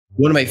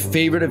One of my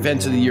favorite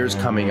events of the year is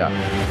coming up,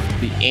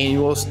 the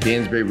annual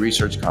Stansberry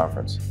Research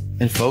Conference.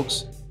 And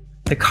folks,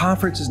 the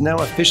conference is now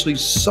officially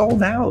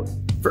sold out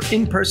for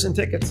in-person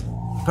tickets.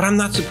 But I'm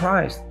not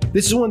surprised.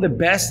 This is one of the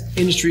best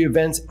industry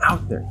events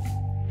out there.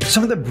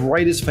 Some of the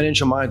brightest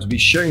financial minds will be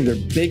sharing their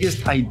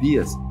biggest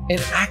ideas and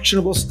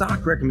actionable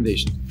stock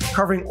recommendations,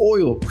 covering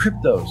oil,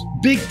 cryptos,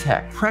 big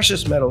tech,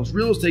 precious metals,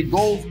 real estate,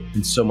 gold,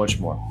 and so much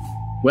more.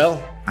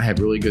 Well, I have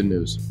really good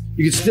news.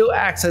 You can still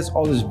access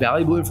all this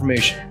valuable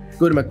information.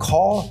 Go to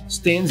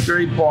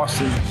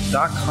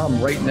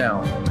McCallStansberryBoston.com right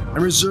now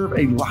and reserve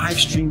a live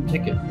stream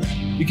ticket.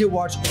 You can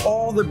watch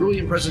all the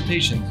brilliant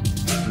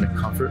presentations in the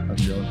comfort of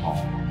your own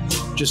home.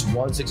 Just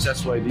one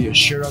successful idea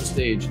shared on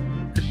stage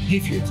could pay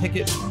for your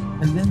ticket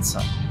and then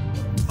some.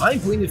 I'm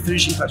putting the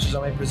finishing touches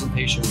on my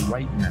presentation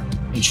right now,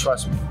 and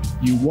trust me,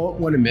 you won't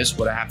want to miss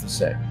what I have to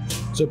say.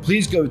 So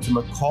please go to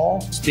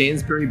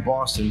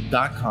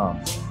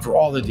McCallStansberryBoston.com for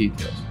all the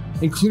details,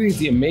 including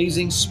the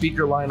amazing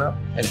speaker lineup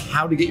and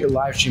how to get your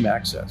live stream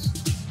access.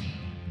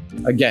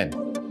 Again,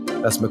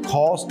 that's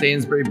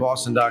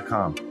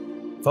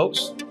McCallStansberryBoston.com.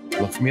 Folks,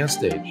 look for me on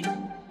stage.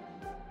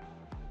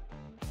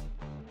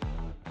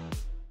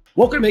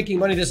 Welcome to Making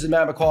Money. This is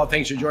Matt McCall.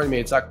 Thanks for joining me.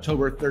 It's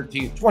October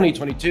 13th,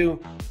 2022.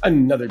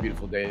 Another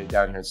beautiful day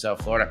down here in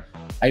South Florida.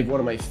 I have one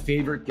of my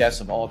favorite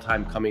guests of all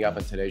time coming up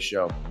on today's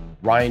show,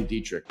 Ryan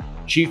Detrick,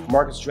 Chief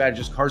Market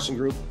Strategist, Carson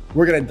Group.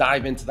 We're going to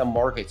dive into the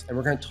markets and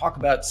we're going to talk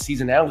about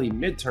seasonality,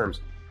 midterms,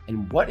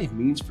 and what it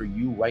means for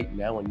you right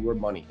now and your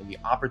money and the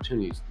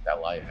opportunities that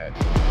lie ahead.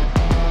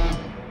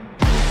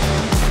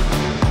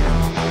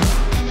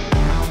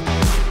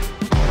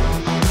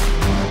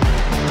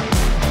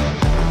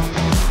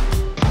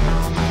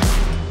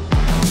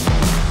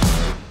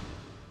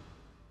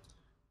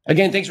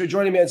 Again, thanks for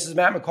joining me. This is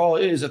Matt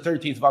McCall. It is the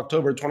 13th of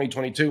October,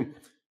 2022.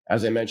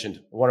 As I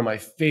mentioned, one of my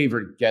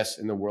favorite guests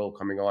in the world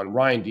coming on,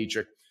 Ryan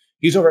Detrick.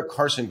 He's over at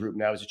Carson Group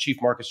now. He's a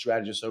chief market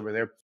strategist over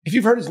there. If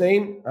you've heard his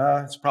name,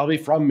 it's probably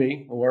from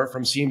me or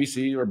from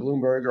CNBC or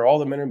Bloomberg or all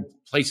the many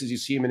places you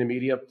see him in the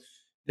media.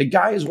 The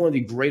guy is one of the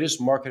greatest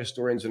market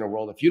historians in the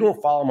world. If you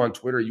don't follow him on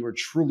Twitter, you are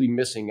truly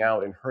missing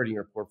out and hurting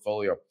your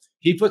portfolio.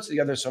 He puts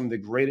together some of the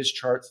greatest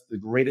charts, the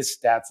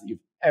greatest stats that you've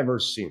ever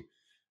seen.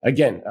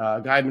 Again,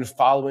 a guy I've been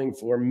following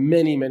for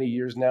many, many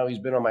years now. He's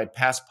been on my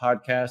past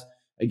podcast.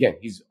 Again,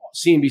 he's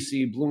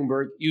CNBC,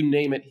 Bloomberg, you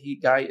name it.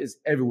 Guy is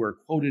everywhere,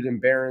 quoted in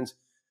Barron's.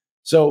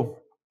 So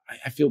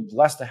I feel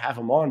blessed to have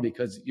him on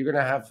because you're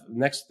going to have the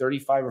next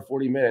 35 or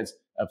 40 minutes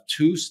of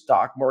two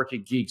stock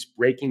market geeks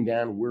breaking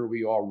down where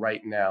we are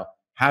right now,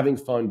 having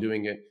fun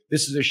doing it.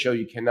 This is a show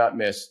you cannot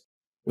miss.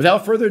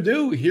 Without further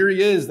ado, here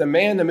he is, the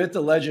man, the myth,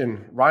 the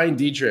legend, Ryan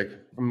Detrick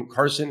from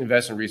Carson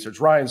Investment Research.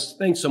 Ryan,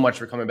 thanks so much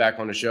for coming back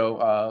on the show.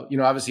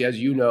 Obviously, as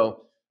you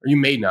know, or you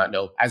may not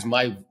know, as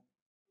my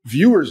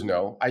viewers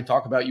know, I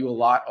talk about you a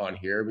lot on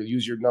here. We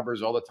use your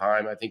numbers all the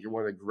time. I think you're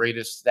one of the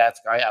greatest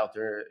stats guy out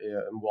there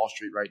in Wall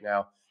Street right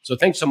now. So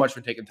thanks so much for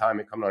taking time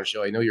and coming on the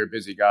show. I know you're a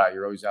busy guy.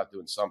 You're always out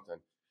doing something.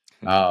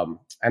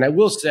 And I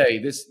will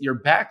say your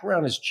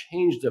background has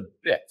changed a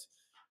bit.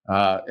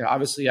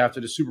 Obviously,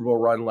 after the Super Bowl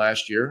run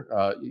last year,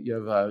 you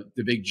have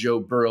the big Joe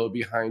Burrow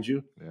behind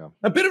you. Yeah.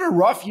 A bit of a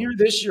rough year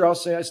this year, I'll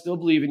say. I still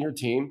believe in your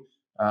team.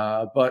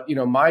 But,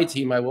 my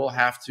team, I will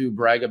have to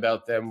brag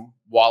about them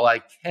while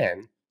I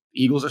can.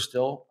 The Eagles are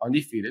still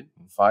undefeated,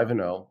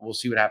 5-0. We'll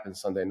see what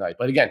happens Sunday night.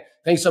 But again,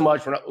 thanks so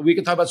much. We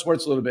can talk about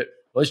sports a little bit.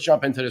 Let's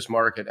jump into this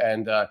market.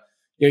 And,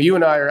 you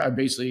and I are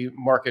basically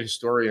market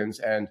historians.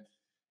 And,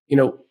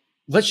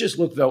 let's just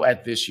look, though,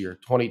 at this year,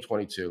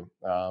 2022.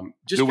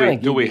 Do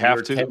we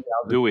have to?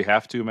 Do we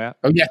have to, Matt?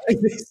 Oh, yeah.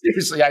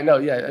 Seriously, I know.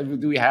 Yeah.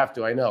 Do we have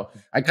to? I know.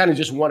 I kind of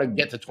just want to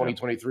get to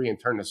 2023 and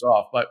turn this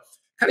off. But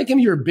kind of give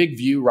me your big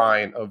view,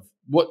 Ryan, of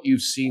what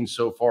you've seen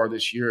so far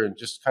this year and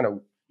just kind of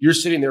you're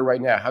sitting there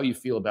right now, how you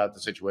feel about the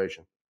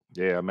situation.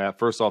 Yeah, Matt,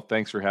 first off,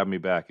 thanks for having me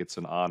back. It's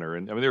an honor.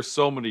 And there's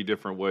so many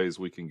different ways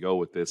we can go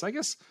with this. I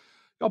guess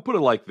I'll put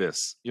it like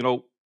this.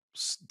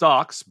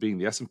 Stocks being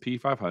the S&P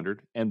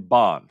 500 and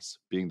bonds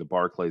being the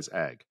Barclays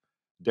Agg,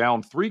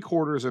 down 3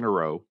 quarters in a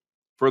row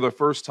for the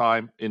first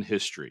time in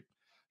history.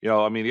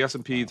 The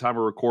S&P time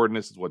we're recording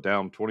this is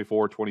down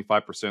 24,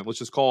 25%. Let's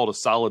just call it a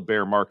solid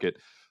bear market.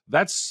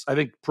 That's, I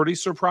think, pretty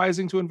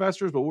surprising to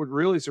investors. But what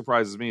really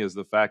surprises me is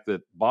the fact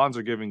that bonds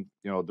are giving,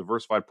 a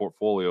diversified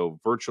portfolio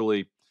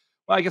virtually,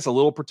 well, I guess a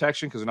little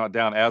protection because they're not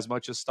down as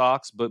much as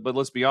stocks. But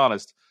let's be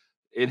honest.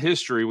 In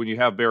history, when you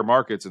have bear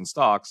markets in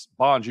stocks,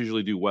 bonds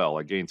usually do well.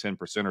 I gain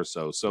 10% or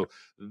so. So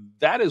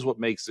that is what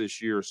makes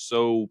this year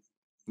so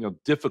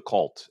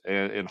difficult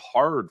and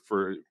hard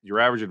for your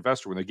average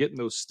investor when they're getting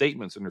those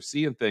statements and they're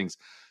seeing things.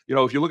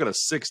 If you look at a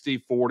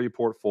 60-40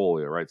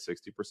 portfolio, right,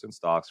 60%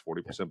 stocks,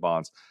 40%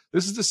 bonds,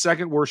 this is the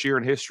second worst year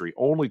in history.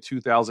 Only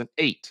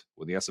 2008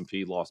 when the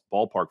S&P lost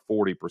ballpark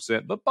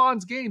 40%, but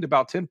bonds gained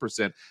about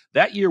 10%.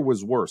 That year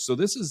was worse. So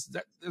there's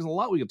a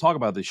lot we can talk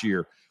about this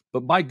year.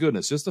 But my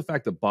goodness, just the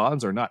fact that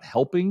bonds are not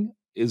helping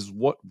is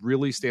what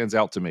really stands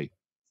out to me.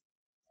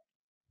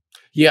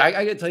 Yeah, I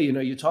got to tell you,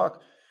 you talk,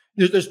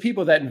 there's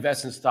people that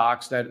invest in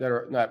stocks that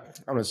are not,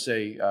 I'm going to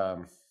say,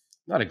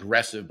 not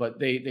aggressive, but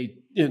they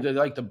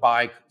like to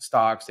buy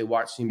stocks. They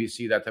watch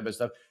CNBC, that type of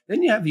stuff.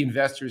 Then you have the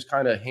investors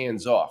kind of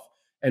hands off.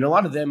 And a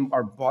lot of them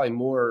are probably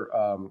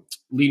more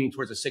leaning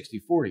towards a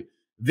 60-40.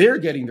 They're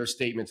getting their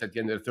statements at the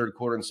end of the third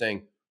quarter and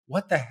saying,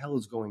 what the hell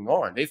is going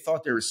on? They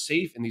thought they were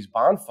safe in these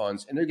bond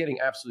funds, and they're getting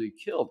absolutely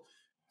killed.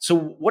 So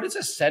what is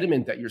the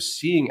sentiment that you're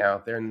seeing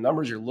out there and the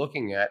numbers you're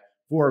looking at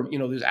for,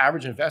 this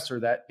average investor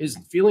that is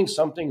feeling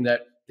something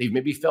that they've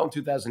maybe felt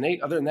in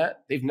 2008? Other than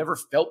that, they've never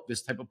felt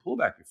this type of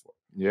pullback before.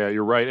 Yeah,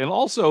 you're right. And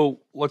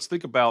also, let's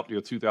think about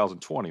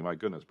 2020. My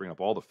goodness, bring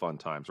up all the fun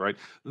times, right?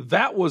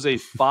 That was a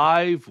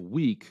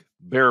 5-week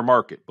bear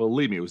market.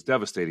 Believe me, it was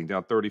devastating,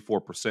 down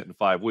 34% in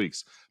 5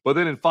 weeks. But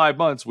then in 5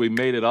 months, we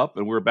made it up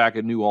and we're back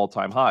at new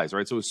all-time highs,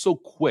 right? So it was so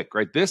quick,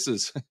 right? This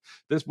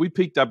we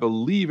peaked, I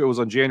believe it was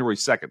on January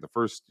 2nd,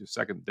 the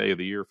second day of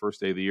the year,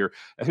 first day of the year.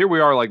 And here we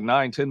are like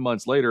 9-10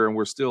 months later, and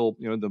we're still,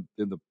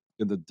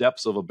 in the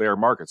depths of a bear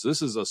market. So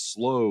this is a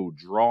slow,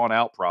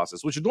 drawn-out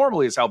process, which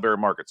normally is how bear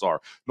markets are.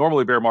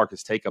 Normally, bear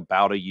markets take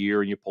about a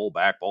year, and you pull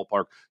back,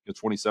 ballpark,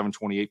 27,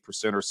 28%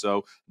 or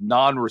so.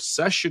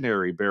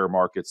 Non-recessionary bear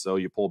markets, though,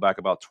 you pull back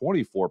about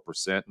 24%.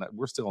 And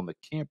we're still in the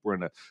camp.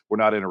 We're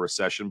not in a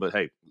recession, but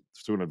hey,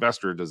 to an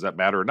investor, does that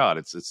matter or not?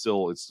 It's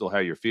still how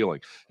you're feeling.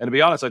 And to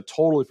be honest, I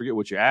totally forget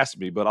what you asked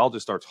me, but I'll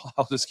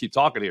just keep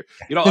talking here.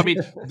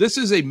 This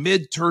is a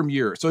midterm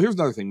year. So here's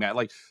another thing, Matt.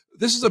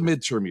 This is a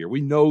midterm year.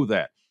 We know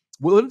that.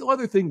 Well, the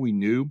other thing we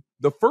knew,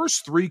 the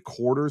first 3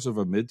 quarters of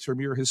a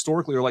midterm year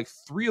historically are like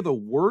 3 of the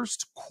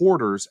worst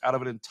quarters out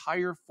of an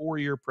entire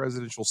 4-year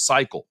presidential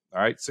cycle. All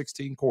right,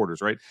 16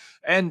 quarters, right?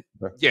 And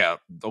yeah,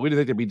 we didn't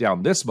think they'd be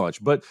down this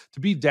much, but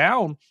to be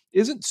down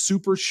isn't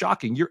super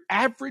shocking. Your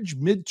average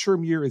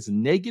midterm year is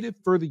negative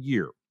for the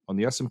year on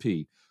the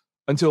S&P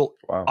until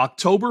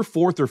October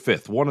 4th or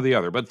 5th, one or the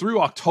other. But through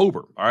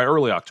October, all right,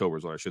 early October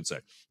is what I should say,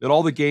 that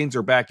all the gains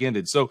are back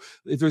ended. So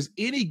if there's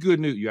any good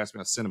news, you asked me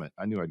about sentiment.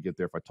 I knew I'd get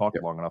there if I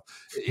talked long enough.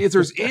 If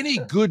there's any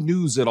good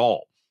news at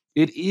all,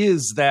 it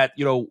is that,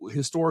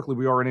 historically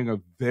we are in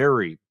a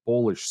very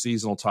bullish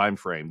seasonal time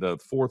frame. The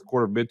fourth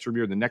quarter of midterm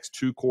year, the next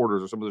 2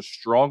 quarters are some of the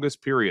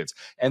strongest periods.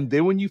 And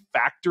then when you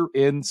factor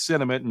in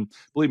sentiment, and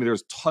believe me,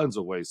 there's tons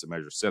of ways to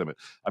measure sentiment.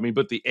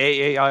 But the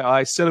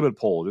AAII sentiment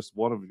poll, just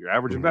one of your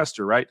average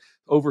investor, right?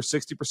 Over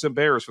 60%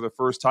 bears for the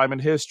first time in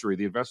history.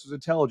 The Investors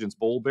Intelligence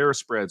bull bear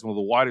spreads, one of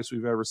the widest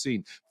we've ever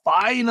seen.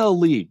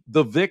 Finally,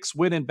 the VIX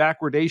went in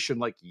backwardation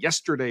like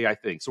yesterday, I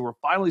think. So we're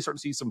finally starting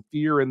to see some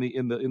fear in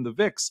the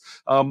VIX.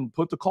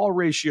 Put to call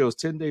ratios,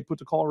 10-day put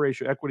to call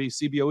ratio, equity,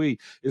 CBOE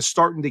is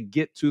starting to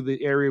get to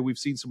the area we've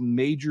seen some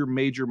major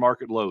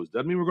market lows.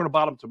 Doesn't mean we're going to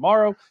bottom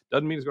tomorrow.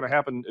 Doesn't mean it's going to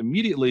happen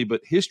immediately,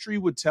 but history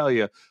would tell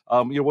you,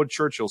 what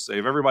Churchill say,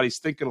 if everybody's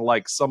thinking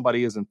alike,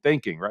 somebody isn't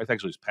thinking, right?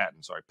 Actually, it was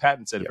Patton. Sorry.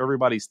 Patton said, if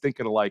everybody's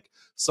thinking alike,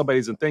 somebody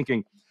isn't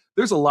thinking.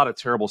 There's a lot of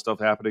terrible stuff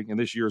happening, and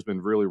this year has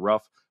been really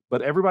rough.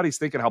 But everybody's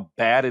thinking how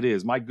bad it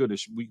is. My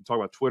goodness, we can talk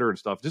about Twitter and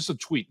stuff. Just a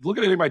tweet. Look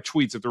at any of my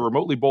tweets. If they're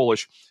remotely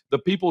bullish, the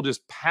people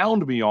just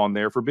pound me on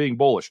there for being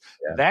bullish.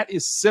 Yeah. That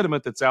is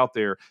sentiment that's out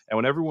there. And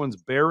when everyone's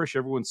bearish,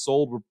 everyone's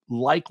sold, we're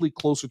likely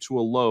closer to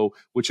a low,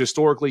 which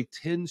historically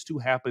tends to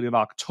happen in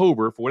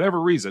October for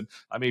whatever reason.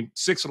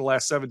 6 of the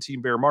last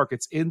 17 bear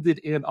markets ended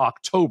in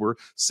October.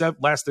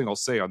 Last thing I'll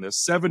say on this,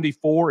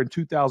 74 and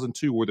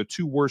 2002 were the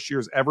 2 worst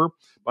years ever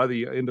by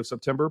the end of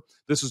September.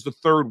 This is the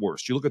 3rd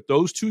worst. You look at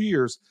those 2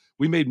 years,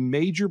 we made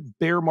major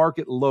bear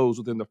market lows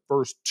within the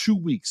first 2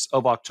 weeks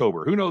of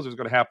October. Who knows if it's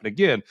going to happen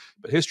again,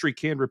 but history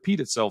can repeat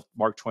itself,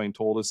 Mark Twain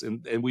told us,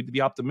 and we'd be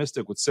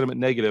optimistic with sentiment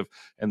negative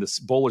and the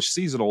bullish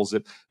seasonals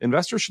that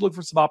investors should look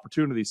for some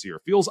opportunities here.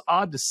 It feels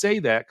odd to say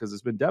that because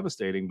it's been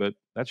devastating, but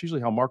that's usually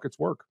how markets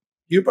work.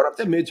 You brought up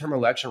the midterm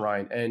election,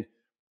 Ryan, and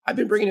I've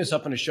been bringing this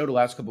up on the show the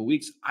last couple of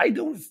weeks. I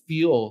don't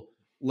feel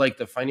like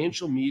the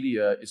financial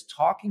media is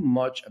talking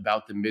much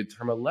about the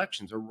midterm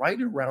elections. They're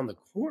right around the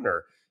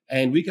corner.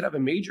 And we could have a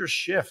major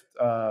shift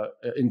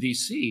in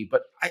DC,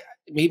 but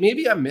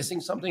maybe I'm missing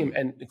something.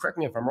 And correct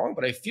me if I'm wrong,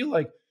 but I feel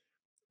like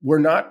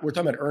we're talking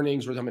about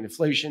earnings, we're talking about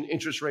inflation,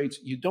 interest rates.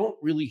 You don't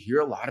really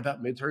hear a lot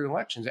about midterm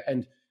elections.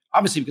 And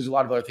obviously, because a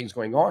lot of other things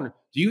going on,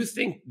 do you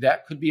think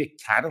that could be a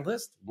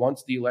catalyst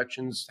once the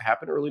elections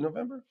happen early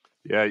November?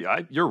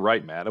 Yeah, you're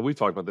right, Matt. And we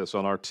talked about this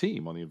on our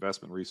team, on the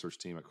investment research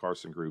team at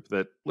Carson Group,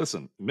 that,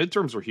 listen,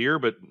 midterms are here,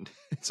 but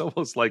it's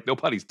almost like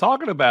nobody's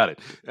talking about it.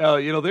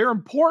 They're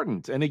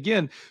important. And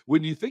again,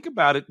 when you think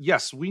about it,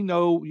 yes, we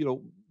know,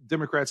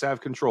 Democrats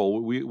have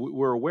control.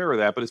 We're aware of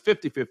that, but it's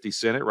 50-50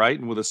 Senate, right?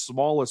 And with the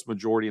smallest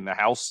majority in the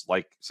House,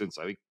 since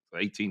I think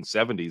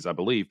 1870s, I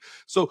believe.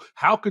 So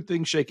how could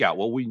things shake out?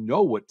 Well, we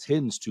know what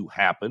tends to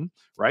happen,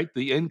 right?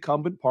 The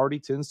incumbent party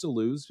tends to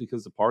lose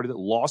because the party that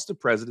lost the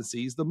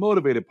presidency is the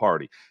motivated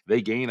party. They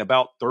gain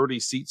about 30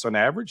 seats on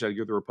average. I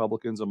give the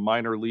Republicans a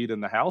minor lead in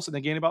the House, and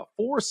they gain about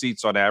 4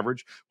 seats on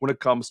average when it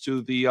comes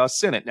to the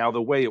Senate. Now,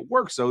 the way it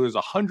works, though, there's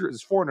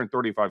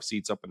 435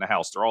 seats up in the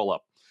House. They're all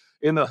up.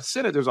 In the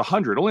Senate, there's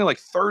 100. Only like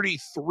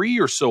 33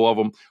 or so of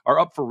them are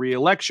up for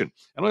re-election.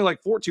 And only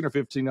like 14 or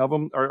 15 of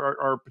them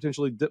are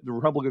potentially the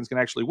Republicans can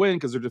actually win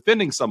because they're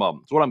defending some of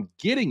them. So what I'm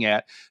getting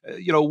at,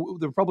 the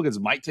Republicans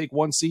might take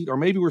one seat, or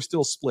maybe we're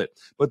still split.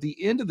 But at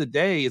the end of the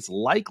day, it's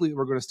likely that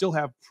we're going to still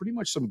have pretty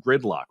much some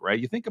gridlock, right?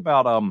 You think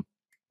about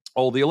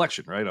the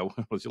election, right?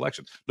 What was the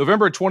election?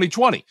 November of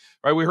 2020,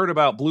 right? We heard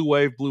about blue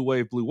wave, blue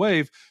wave, blue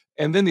wave.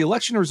 And then the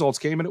election results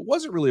came, and it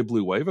wasn't really a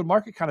blue wave, and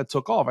market kind of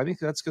took off. I think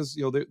that's because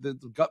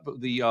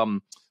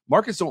the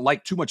markets don't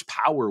like too much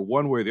power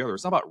one way or the other.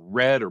 It's not about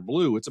red or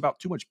blue; it's about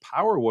too much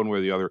power one way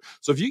or the other.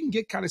 So if you can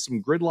get kind of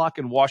some gridlock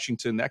in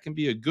Washington, that can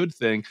be a good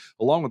thing,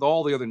 along with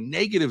all the other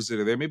negatives that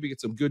are there. Maybe get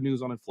some good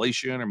news on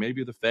inflation, or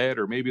maybe the Fed,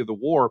 or maybe the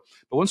war.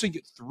 But once we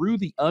get through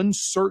the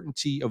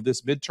uncertainty of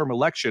this midterm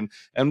election,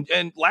 and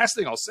last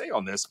thing I'll say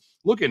on this: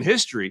 look in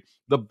history,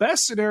 the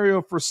best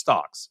scenario for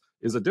stocks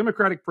is a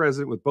Democratic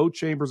president with both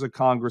chambers of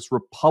Congress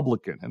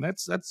Republican, and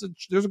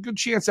there's a good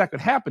chance that could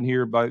happen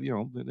here by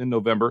in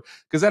November,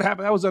 because that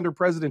happened. That was under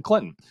President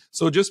Clinton.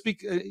 So just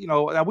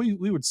we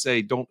would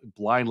say don't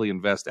blindly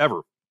invest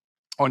ever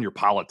on your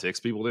politics.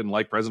 People didn't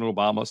like President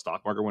Obama,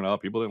 stock market went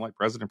up. People didn't like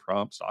President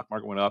Trump, stock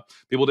market went up.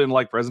 People didn't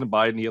like President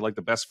Biden. He had like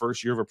the best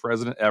first year of a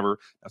president ever.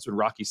 That's when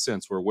Rocky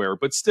Cents were aware.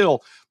 But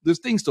still, there's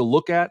things to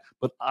look at.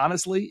 But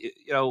honestly,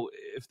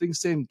 if things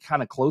seem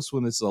kind of close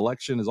when this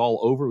election is all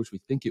over, which we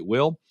think it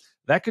will,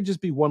 that could just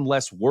be one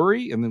less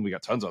worry. And then we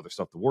got tons of other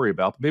stuff to worry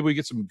about. But maybe we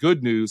get some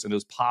good news and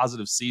those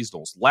positive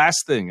seasonals.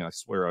 Last thing, and I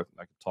swear I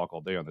could talk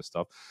all day on this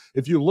stuff.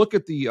 If you look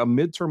at the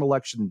midterm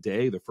election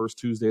day, the first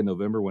Tuesday in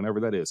November, whenever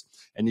that is,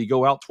 and you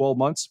go out 12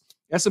 months,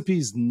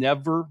 S&P's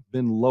never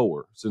been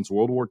lower since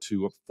World War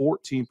II, up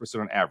 14%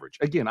 on average.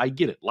 Again, I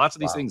get it. Lots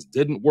of these things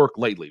didn't work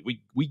lately.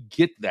 We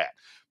get that.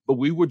 But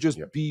we would just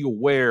be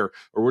aware,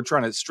 or we're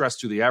trying to stress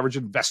to the average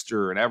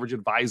investor and average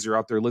advisor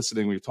out there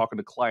listening when you're talking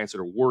to clients that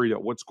are worried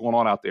about what's going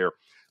on out there.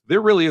 There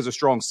really is a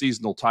strong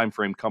seasonal time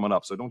frame coming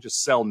up. So don't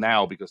just sell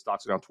now because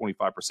stocks are down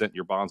 25% and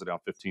your bonds are down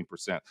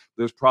 15%.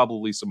 There's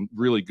probably some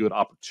really good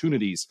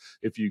opportunities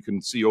if you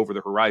can see over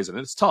the horizon.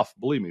 And it's tough,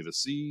 believe me, to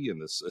see,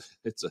 and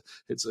it's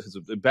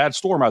a bad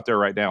storm out there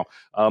right now.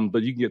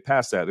 But you can get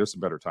past that. There's some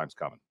better times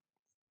coming.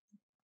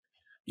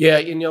 Yeah,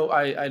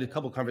 I had a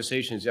couple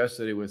conversations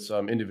yesterday with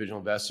some individual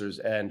investors,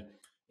 and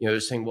they're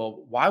saying,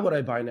 "Well, why would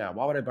I buy now?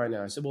 Why would I buy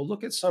now?" I said, "Well,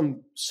 look at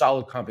some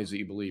solid companies that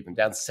you believe in,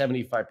 down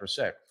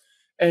 75%,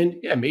 and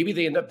yeah, maybe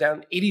they end up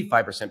down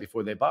 85%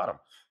 before they bottom,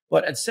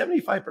 but at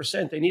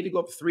 75%, they need to go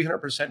up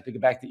 300% to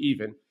get back to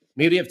even.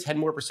 Maybe they have 10%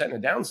 more in the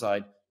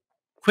downside.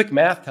 Quick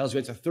math tells you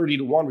it's a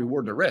 30-to-1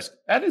 reward to risk.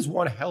 That is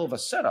one hell of a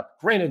setup.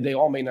 Granted, they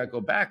all may not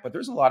go back, but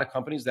there's a lot of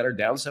companies that are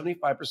down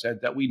 75%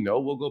 that we know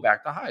will go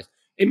back to highs.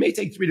 It may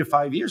take 3 to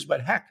 5 years,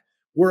 but heck,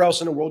 where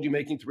else in the world are you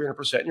making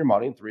 300% in your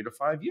money in 3 to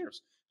 5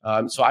 years?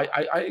 So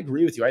I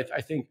agree with you.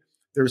 I think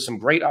there's some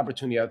great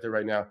opportunity out there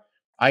right now.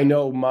 I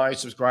know my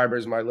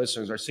subscribers, my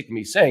listeners are sick of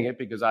me saying it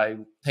because I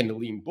tend to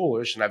lean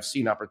bullish, and I've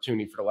seen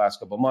opportunity for the last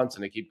couple of months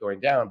and they keep going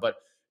down. But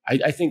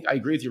I think I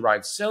agree with you,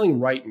 Ryan. Selling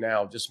right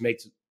now just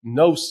makes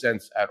no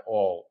sense at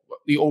all.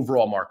 The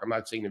overall market, I'm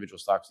not saying individual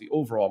stocks, the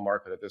overall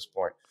market at this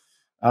point.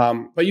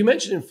 But you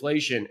mentioned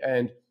inflation,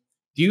 and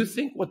do you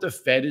think what the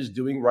Fed is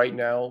doing right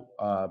now,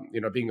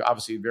 being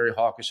obviously very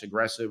hawkish,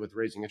 aggressive with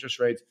raising interest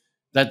rates,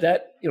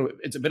 that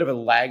it's a bit of a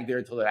lag there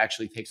until it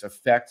actually takes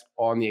effect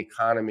on the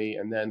economy,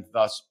 and then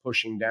thus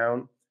pushing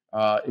down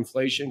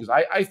inflation?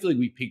 Because I feel like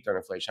we peaked on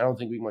inflation. I don't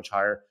think we can much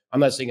higher.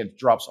 I'm not saying it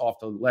drops off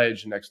the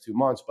ledge the next 2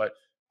 months, but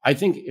I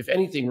think if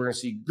anything, we're going to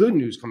see good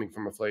news coming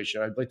from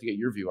inflation. I'd like to get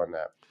your view on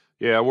that.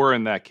 Yeah, we're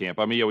in that camp.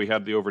 I mean, we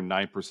had the over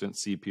 9%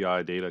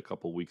 CPI data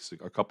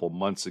a couple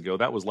months ago.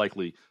 That was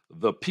likely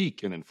the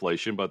peak in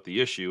inflation, but the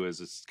issue is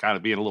it's kind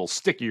of being a little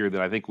stickier than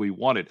I think we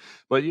wanted.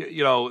 But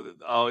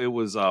it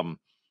was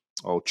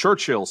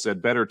Churchill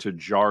said, "Better to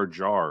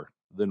jar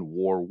than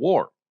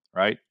war."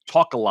 Right?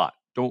 Talk a lot.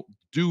 Don't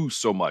do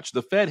so much.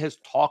 The Fed has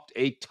talked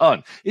a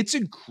ton. It's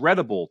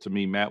incredible to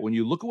me, Matt, when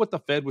you look at what the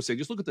Fed was saying.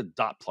 Just look at the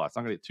dot plots.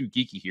 I'm going to get too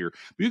geeky here,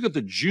 but you look at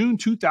the June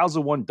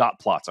 2001 dot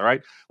plots, all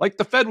right? Like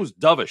the Fed was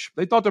dovish.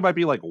 They thought there might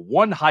be like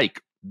one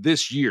hike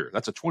this year.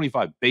 That's a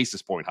 25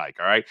 basis point hike,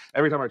 all right?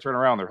 Every time I turn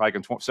around, they're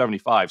hiking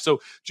 75.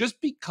 So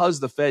just because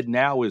the Fed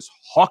now is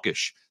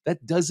hawkish,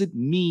 that doesn't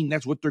mean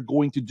that's what they're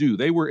going to do.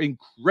 They were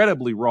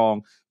incredibly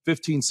wrong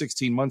 15,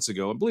 16 months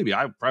ago. And believe me,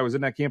 I probably was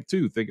in that camp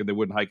too, thinking they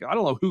wouldn't hike. I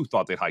don't know who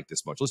thought they'd hike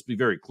this much. Let's be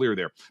very clear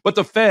there. But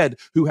the Fed,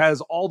 who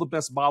has all the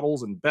best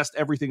models and best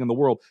everything in the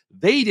world,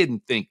 they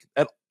didn't think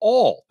at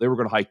all they were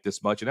going to hike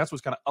this much. And that's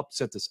what's kind of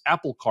upset this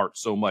apple cart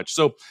so much.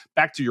 So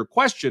back to your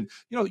question,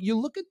 you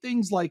look at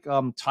things like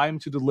time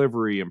to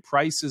delivery and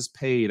prices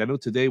paid. I know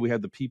today we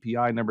had the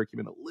PPI number came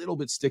in a little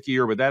bit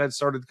stickier, but that had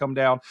started to come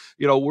down.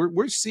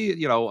 We're seeing,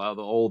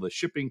 the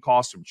shipping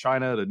costs from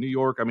China to New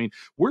York. I mean,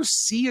 we're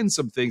seeing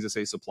some things that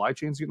say supply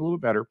chains getting a little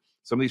bit better.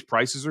 Some of these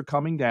prices are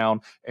coming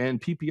down,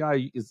 and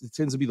PPI it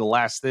tends to be the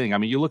last thing. I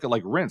mean, you look at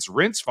like rents.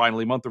 Rents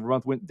finally month over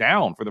month went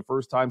down for the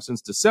first time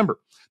since December.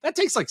 That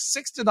takes like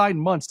 6 to 9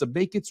 months to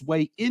make its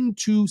way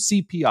into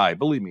CPI.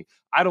 Believe me,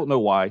 I don't know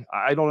why.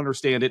 I don't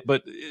understand it,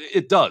 but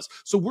it does.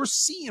 So we're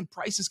seeing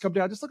prices come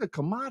down. Just look at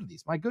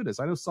commodities. My goodness,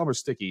 I know some are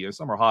sticky and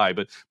some are high,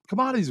 but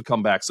commodities have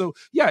come back. So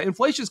yeah,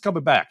 inflation is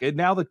coming back. And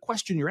now the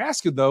question you're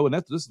asking though, and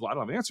this is what I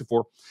don't have an answer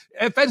for,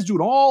 if Fed's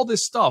doing all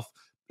this stuff,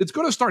 it's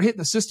going to start hitting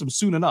the system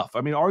soon enough. I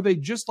mean, are they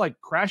just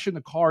like crashing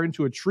the car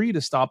into a tree to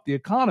stop the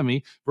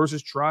economy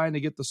versus trying to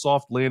get the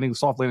soft landing? The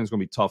soft landing is going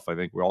to be tough. I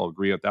think we all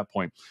agree at that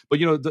point. But,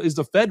 you know, is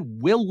the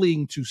Fed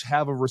willing to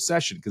have a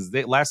recession? Because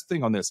last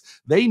thing on this,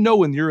 they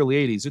know in the early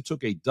 80s, it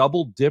took a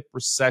double dip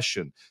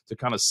recession to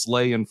kind of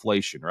slay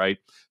inflation, right?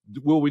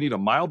 Will we need a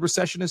mild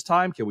recession this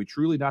time? Can we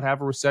truly not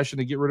have a recession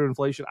to get rid of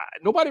inflation?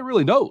 Nobody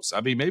really knows.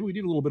 I mean, maybe we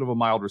need a little bit of a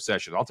mild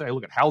recession. I'll tell you,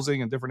 look at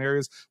housing in different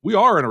areas. We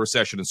are in a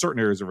recession in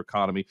certain areas of our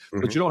economy,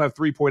 but you don't have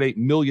 3.8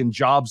 million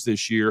jobs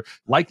this year,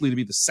 likely to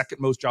be the second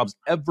most jobs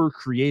ever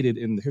created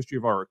in the history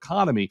of our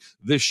economy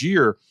this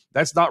year.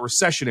 That's not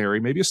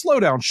recessionary. Maybe a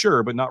slowdown,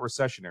 sure, but not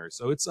recessionary.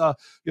 So it's,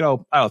 you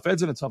know, I don't know, the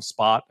Fed's in a tough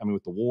spot. I mean,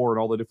 with the war and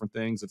all the different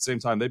things. At the same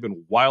time, they've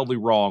been wildly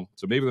wrong.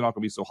 So maybe they're not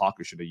going to be so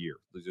hawkish in a year.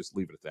 Let's just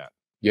leave it at that.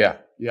 Yeah.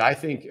 I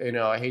think, you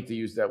know, I hate to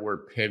use that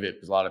word pivot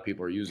because a lot of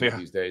people are using it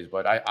these days,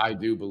 but I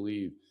do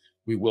believe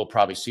we will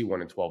probably see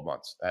one in 12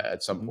 months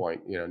at some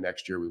point. You know,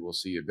 next year we will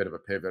see a bit of a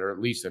pivot, or at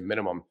least a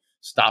minimum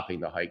stopping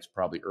the hikes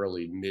probably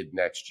early mid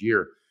next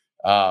year.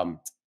 To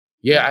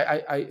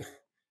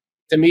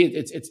me,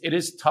 it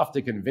is tough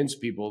to convince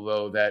people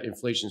though that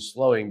inflation's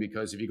slowing,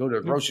 because if you go to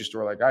a grocery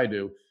store like I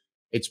do,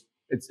 it's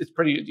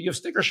pretty. You have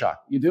sticker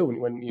shock. You do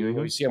when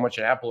you see how much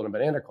an apple and a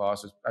banana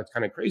costs. That's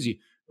kind of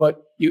crazy.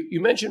 But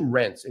you mentioned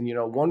rents, and you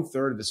know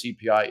 1/3 of the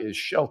CPI is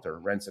shelter,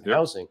 rents, and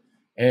housing.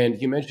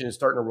 And you mentioned it's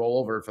starting to roll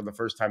over for the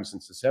first time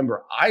since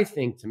December. I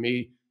think, to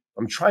me,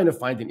 I'm trying to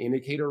find an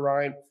indicator,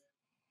 Ryan.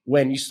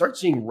 When you start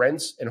seeing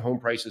rents and home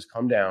prices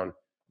come down,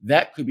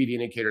 that could be the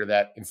indicator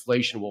that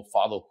inflation will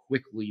follow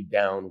quickly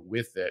down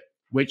with it,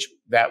 which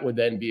that would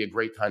then be a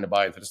great time to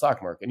buy into the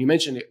stock market. And you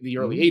mentioned the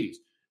early 80s.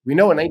 We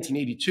know in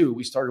 1982,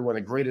 we started one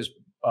of the greatest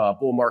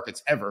bull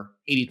markets ever,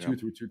 82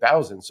 through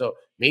 2000. So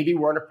maybe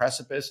we're on a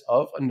precipice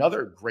of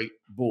another great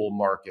bull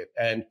market.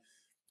 And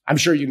I'm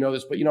sure you know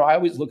this, but, you know, I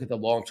always look at the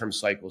long-term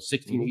cycles,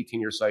 16,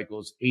 18-year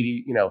cycles,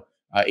 82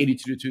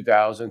 to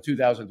 2000,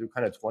 2000 through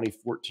kind of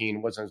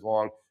 2014 wasn't as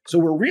long. So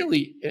we're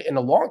really in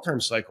a long-term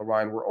cycle,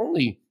 Ryan, we're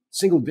only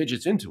single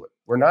digits into it.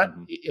 We're not,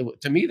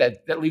 to me,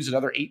 that leaves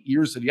another 8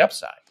 years to the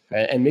upside.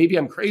 And maybe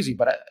I'm crazy,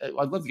 but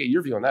I'd love to get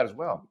your view on that as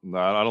well. No,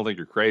 I don't think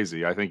you're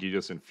crazy. I think you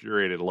just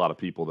infuriated a lot of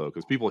people, though,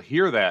 because people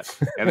hear that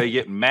and they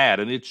get mad.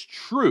 And it's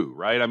true,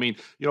 right? I mean,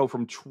 you know,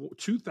 from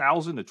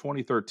 2000 to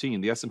 2013,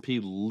 the S&P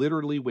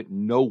literally went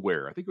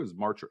nowhere. I think it was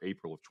March or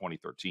April of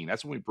 2013.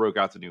 That's when we broke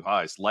out to new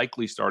highs,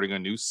 likely starting a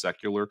new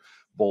secular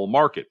bull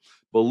market.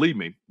 Believe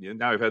me,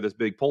 now we've had this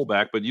big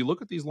pullback, but you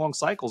look at these long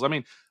cycles. I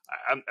mean,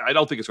 I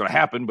don't think it's going to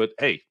happen, but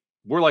hey,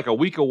 we're like a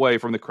week away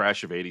from the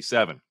crash of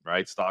 87,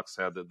 right? Stocks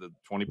had the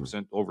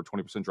 20%, over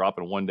 20% drop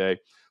in one day.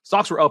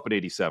 Stocks were up at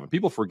 87.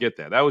 People forget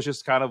that. That was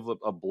just kind of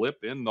a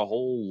blip in the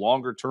whole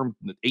longer term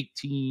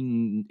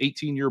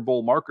 18-year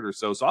bull market or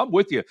so. So I'm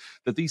with you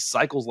that these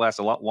cycles last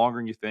a lot longer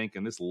than you think.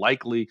 And this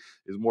likely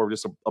is more of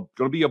just going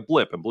to be a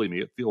blip. And believe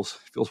me, it feels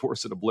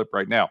worse than a blip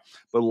right now.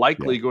 But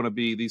likely going to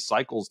be, these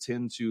cycles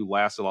tend to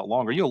last a lot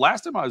longer. You know,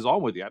 last time I was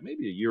on with you,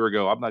 maybe a year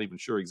ago, I'm not even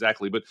sure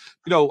exactly. But,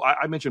 you know,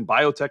 I mentioned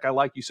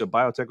biotech. You said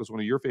biotech was one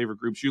of your favorite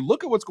groups. You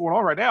look at what's going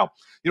on right now.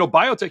 You know,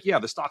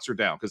 biotech, the stocks are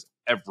down because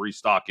every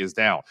stock is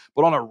down.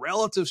 But on a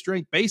relative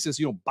strength basis,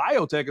 you know,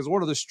 biotech is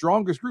one of the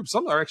strongest groups.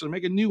 Some are actually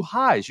making new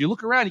highs. You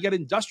look around, you got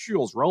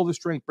industrials, relative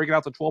strength, breaking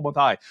out the 12-month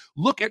high.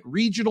 Look at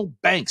regional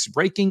banks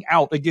breaking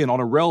out again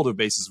on a relative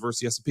basis versus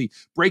the S&P,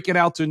 breaking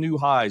out to new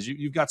highs.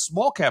 You've got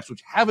small caps,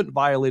 which haven't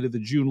violated the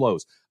June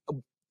lows.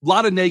 A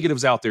lot of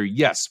negatives out there,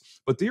 yes,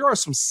 but there are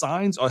some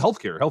signs.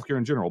 Healthcare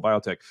in general,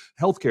 biotech,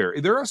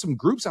 healthcare. There are some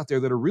groups out there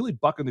that are really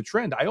bucking the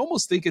trend. I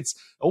almost think it's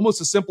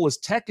almost as simple as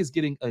tech is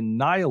getting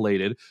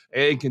annihilated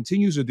and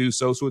continues to do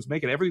so. So it's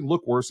making everything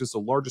look worse. It's the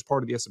largest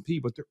part of the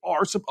S&P, but there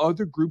are some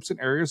other groups and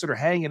areas that are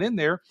hanging in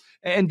there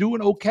and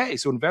doing okay.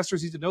 So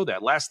investors need to know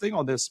that. Last thing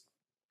on this.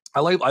 I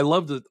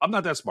love the. I'm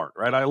not that smart,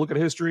 right? I look at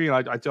history and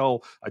I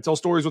tell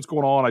stories what's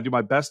going on. I do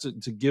my best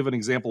to give an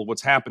example of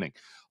what's happening.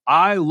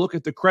 I look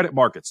at the credit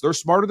markets. They're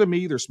smarter than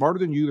me. They're smarter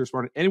than you. They're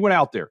smarter than anyone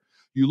out there.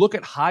 You look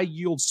at high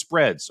yield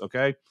spreads,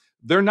 okay?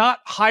 They're not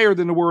higher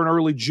than they were in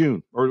early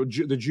June or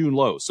the June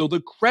lows. So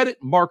the credit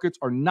markets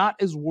are not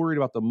as worried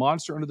about the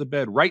monster under the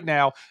bed right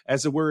now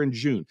as they were in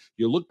June.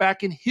 You look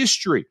back in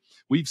history,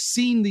 we've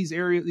seen these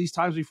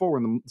times before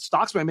when the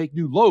stocks might make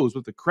new lows,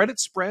 but the credit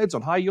spreads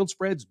on high yield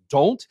spreads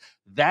don't.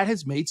 That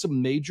has made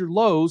some major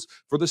lows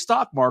for the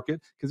stock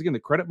market because, again, the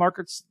credit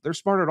markets, they're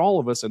smarter than all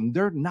of us, and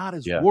they're not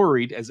as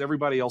worried as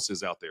everybody else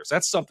is out there. So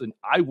that's something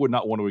I would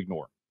not want to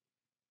ignore.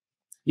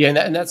 Yeah,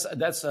 and that's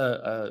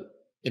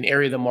an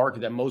area of the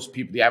market that most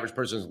people, the average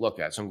person, look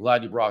at. So I'm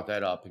glad you brought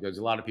that up because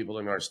a lot of people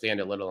don't understand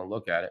it, let alone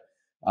look at it.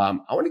 I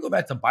want to go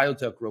back to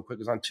biotech real quick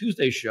because on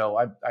Tuesday's show,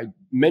 I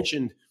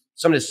mentioned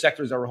some of the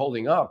sectors that were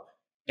holding up,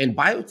 and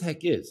biotech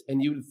is.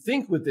 And you would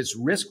think with this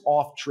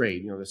risk-off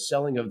trade, the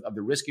selling of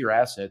the riskier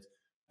assets,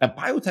 that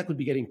biotech would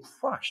be getting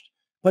crushed.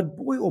 But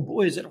boy, oh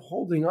boy, is it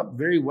holding up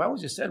very well,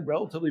 as you said,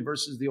 relatively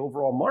versus the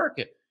overall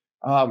market.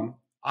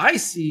 I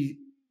see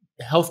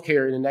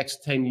healthcare in the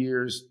next 10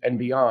 years and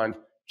beyond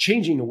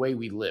changing the way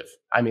we live.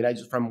 I mean,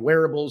 from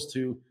wearables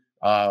to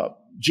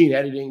gene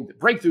editing, the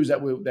breakthroughs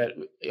that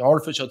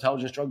artificial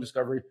intelligence, drug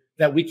discovery,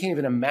 that we can't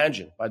even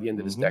imagine by the end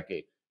of this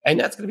decade. And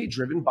that's going to be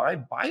driven by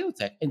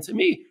biotech. And to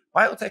me,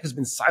 biotech has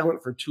been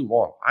silent for too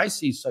long. I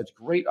see such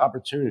great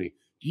opportunity.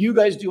 Do you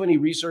guys do any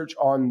research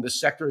on the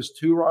sectors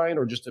too, Ryan,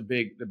 or just the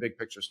big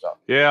picture stuff?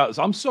 Yeah,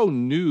 so I'm so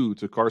new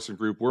to Carson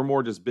Group. We're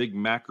more just big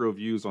macro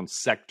views on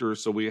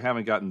sectors, so we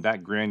haven't gotten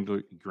that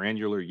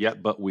granular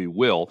yet, but we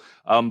will.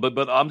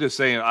 But I'm just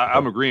saying,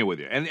 I'm agreeing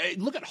with you. And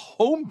look at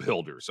home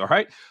builders, all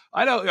right?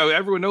 I know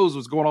everyone knows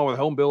what's going on with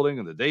home building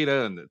and the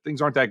data, and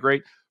things aren't that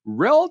great.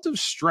 Relative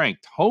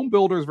strength, home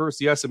builders versus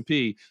the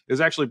S&P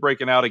is actually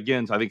breaking out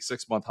again to, I think,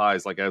 6-month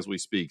highs, like as we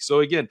speak.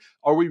 So again,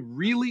 are we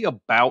really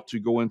about to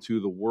go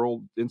into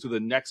the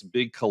next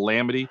big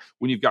calamity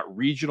when you've got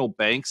regional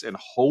banks and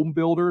home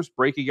builders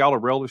breaking out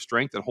of relative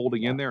strength and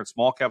holding in there, and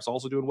small caps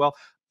also doing well?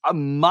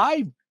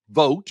 My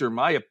vote or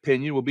my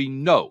opinion will be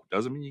no.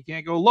 Doesn't mean you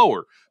can't go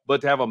lower,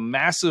 but to have a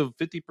massive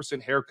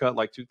 50% haircut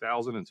like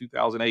 2000 and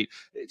 2008,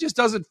 it just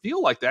doesn't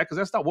feel like that because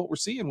that's not what we're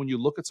seeing when you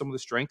look at some of the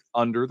strength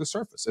under the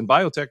surface. And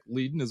biotech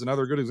leading is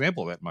another good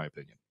example of that, in my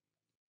opinion.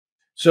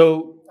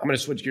 So I'm going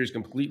to switch gears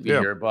completely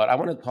here, but I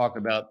want to talk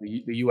about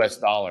the U.S.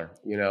 dollar.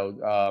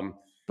 I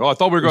thought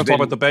we were going to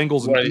talk about the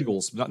Bengals and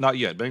Eagles. Not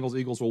yet. Bengals,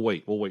 Eagles, we'll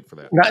wait. We'll wait for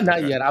that.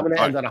 Not yet. I'm going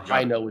to end on a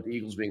high note with the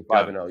Eagles being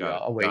 5-0. Yeah,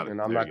 I'll wait,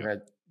 and I'm not going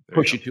to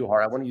push you too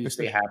hard. I want you to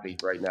stay happy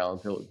right now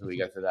until we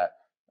get to that.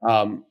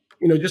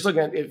 Just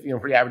looking at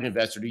for the average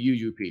investor, the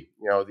UUP,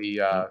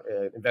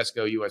 the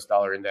Invesco U.S.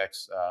 Dollar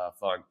Index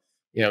Fund,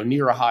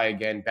 near a high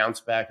again,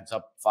 bounce back. It's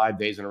up 5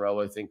 days in a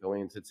row, I think,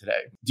 going into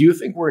today. Do you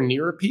think we're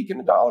near a peak in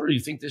the dollar, or do you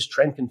think this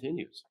trend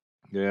continues?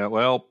 Yeah,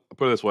 well, I'll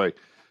put it this way.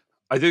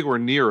 I think we're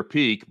near a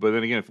peak, but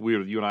then again, if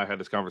you and I had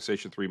this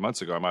conversation 3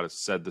 months ago, I might have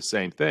said the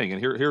same thing. And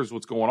here's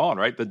what's going on,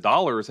 right? The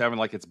dollar is having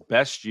like its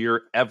best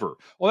year ever.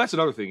 Well, that's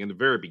another thing. In the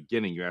very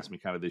beginning, you asked me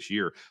kind of this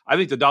year. I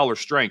think the dollar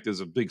strength is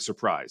a big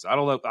surprise. I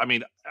don't know. I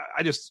mean,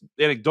 I just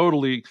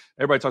anecdotally,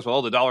 everybody talks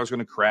about, the dollar's going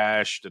to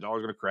crash. The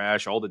dollar's going to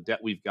crash. All the debt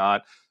we've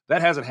got.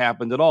 That hasn't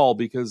happened at all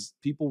because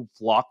people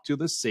flock to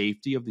the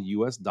safety of the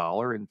U.S.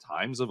 dollar in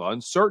times of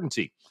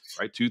uncertainty,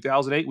 right?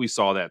 2008, we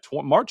saw that.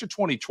 March of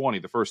 2020,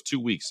 the first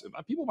 2 weeks.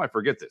 People might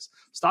forget this.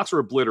 Stocks were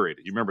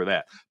obliterated. You remember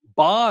that.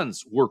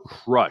 Bonds were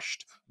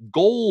crushed.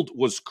 Gold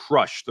was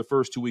crushed the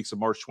first 2 weeks of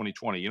March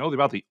 2020.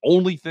 About the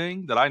only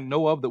thing that I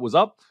know of that was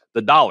up?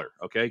 The dollar,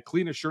 okay?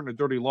 Cleanest shirt and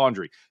dirty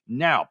laundry.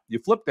 Now, you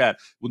flip that.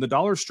 When the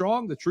dollar is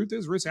strong, the truth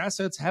is risk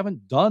assets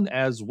haven't done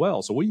as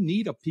well. So we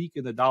need a peak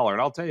in the dollar.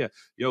 And I'll tell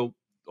you,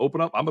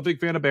 open up. I'm a big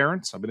fan of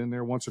Barron's. I've been in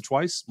there once or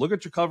twice. Look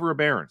at your cover of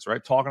Barron's,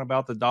 right? Talking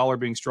about the dollar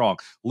being strong.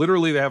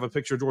 Literally, they have a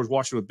picture of George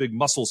Washington with big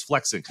muscles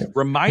flexing.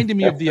 Reminding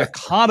me of The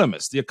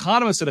Economist. The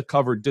Economist had a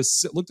cover,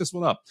 look this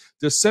one up,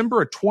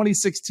 December of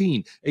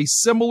 2016. A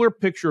similar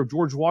picture of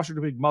George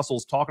Washington with big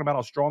muscles talking about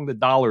how strong the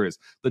dollar is.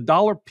 The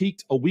dollar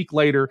peaked a week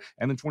later,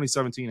 and then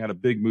 2017 had a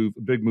big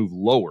move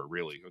lower,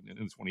 really, in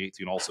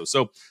 2018 also.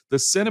 So the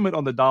sentiment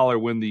on the dollar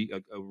when the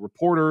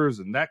reporters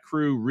and that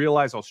crew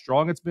realized how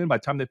strong it's been, by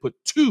the time they put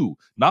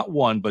not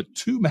one, but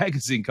two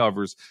magazine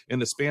covers in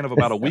the span of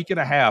about a week and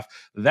a half.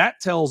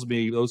 That tells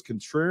me those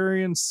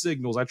contrarian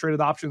signals. I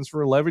traded options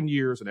for 11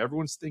 years and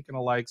everyone's thinking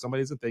alike.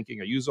 Somebody isn't thinking.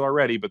 I use it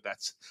already, but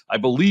I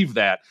believe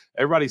that.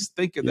 Everybody's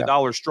thinking the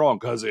dollar's strong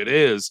because it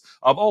is.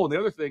 And the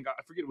other thing,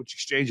 I forget which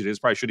exchange it is.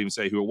 Probably shouldn't even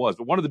say who it was,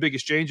 but one of the big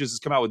exchanges has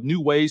come out with new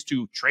ways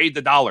to trade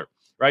the dollar.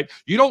 Right?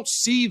 You don't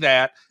see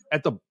that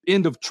at the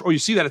end of, or you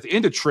see that at the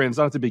end of trends,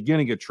 not at the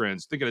beginning of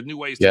trends. Thinking of new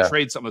ways to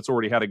trade something that's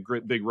already had a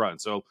great big run.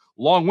 So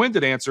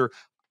long-winded answer,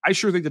 I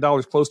sure think the dollar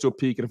is close to a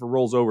peak, and if it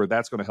rolls over,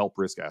 that's going to help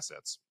risk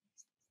assets.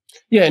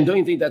 Yeah, and don't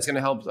you think that's going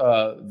to help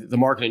the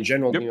market in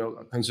general?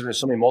 Yep. Considering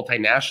so many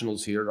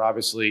multinationals here,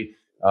 obviously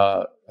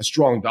a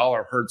strong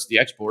dollar hurts the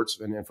exports,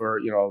 and if we're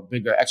a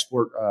big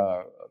export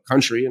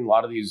country, and a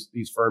lot of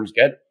these firms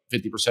get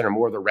 50% or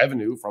more of the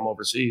revenue from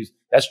overseas,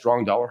 that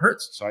strong dollar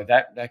hurts. So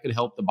that could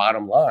help the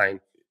bottom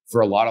line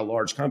for a lot of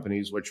large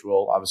companies, which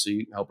will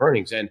obviously help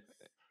earnings. And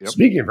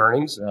speaking of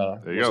earnings,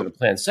 wasn't a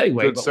planned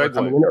segue, but we're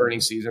coming into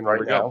earnings season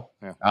right now.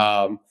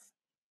 Yeah.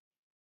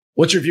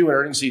 What's your view on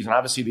earnings season?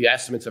 Obviously, the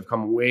estimates have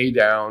come way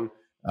down.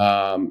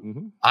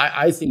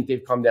 I think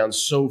they've come down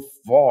so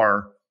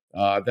far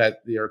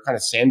that they're kind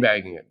of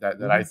sandbagging it.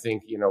 That I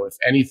think, if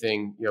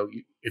anything,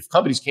 if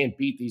companies can't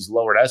beat these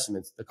lowered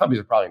estimates, the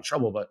companies are probably in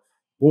trouble. But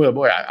boy, oh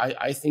boy,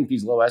 I think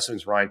these low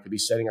estimates, Ryan, could be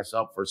setting us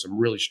up for some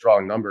really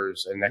strong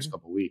numbers in the next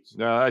couple of weeks.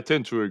 Yeah, I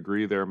tend to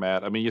agree there,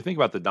 Matt. I mean, you think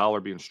about the dollar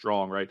being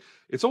strong, right?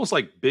 It's almost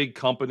like big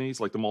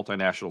companies, like the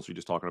multinationals you're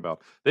just talking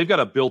about. They've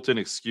got a built-in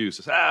excuse.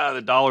 It's,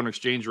 the dollar and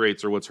exchange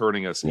rates are what's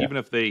hurting us, Yeah. even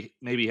if they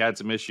maybe had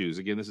some issues.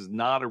 Again, this is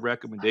not a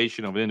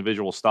recommendation of an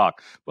individual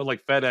stock, but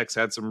like FedEx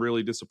had some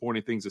really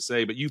disappointing things to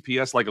say, but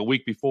UPS, like a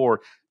week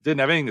before,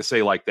 didn't have anything to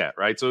say like that,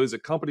 right? So is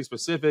it company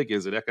specific?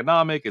 Is it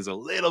economic? Is it a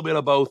little bit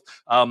of both?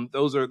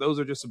 Those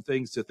are just some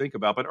things to think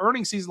about. But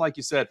earnings season, like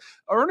you said,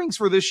 earnings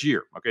for this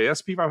year, okay,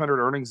 S&P 500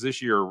 earnings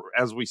this year,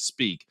 as we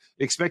speak,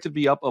 expected to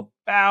be up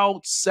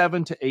about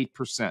 7 to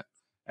 8%.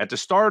 At the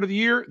start of the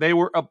year, they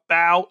were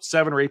about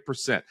 7 or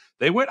 8%.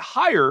 They went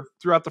higher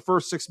throughout the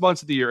first 6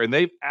 months of the year, and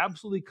they've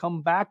absolutely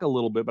come back a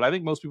little bit. But I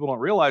think most people don't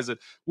realize that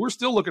we're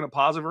still looking at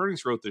positive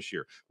earnings growth this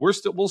year.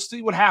 We'll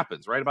see what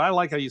happens, right? But I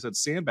like how you said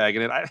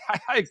sandbagging it.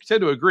 I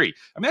tend to agree.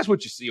 I mean, that's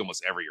what you see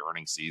almost every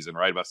earnings season,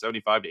 right? About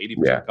 75 to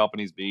 80% of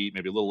companies beat,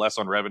 maybe a little less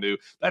on revenue.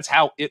 That's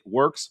how it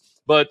works.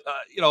 But,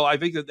 I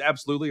think that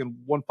absolutely. And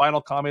one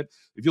final comment,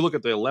 if you look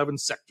at the 11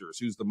 sectors,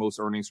 who's the most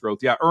earnings growth?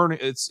 Yeah,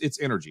 it's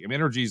energy. I mean,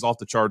 energy is off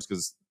the charts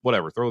because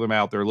whatever, throw them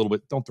out there a little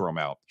bit. Don't throw them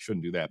out. You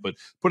shouldn't do that. But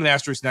put an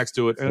asterisk next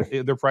to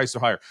it. Their prices are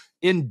higher.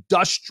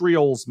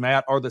 Industrials,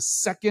 Matt, are the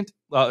second,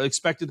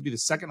 expected to be the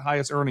second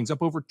highest earnings,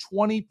 up over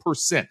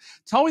 20%.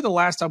 Tell me the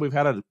last time we've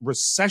had a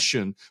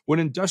recession when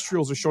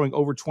industrials are showing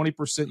over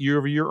 20%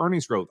 year-over-year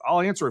earnings growth.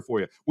 I'll answer it for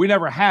you. We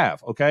never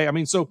have, okay? I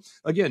mean, so,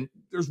 again,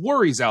 there's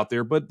worries out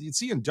there, but you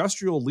see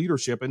industrial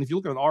leadership, and if you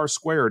look at an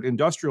R-squared,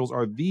 industrials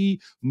are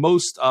the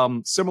most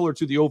similar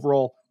to the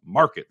overall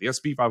market, the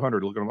S&P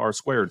 500, look at an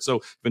R-squared. So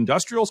if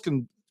industrials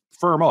can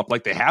firm up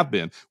like they have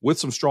been with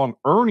some strong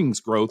earnings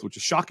growth, which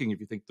is shocking if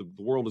you think the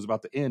world is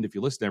about to end, if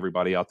you listen to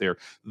everybody out there,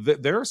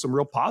 there are some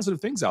real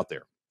positive things out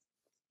there.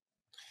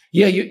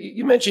 Yeah,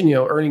 you mentioned,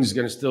 earnings is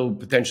going to still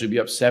potentially be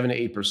up 7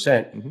 to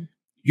 8%.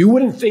 You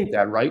wouldn't think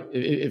that, right?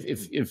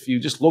 If you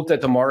just looked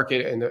at the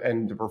market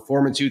and the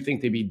performance, you'd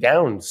think they'd be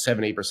down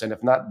 7, 8%,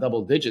 if not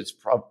double digits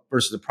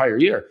versus the prior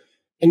year.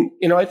 And,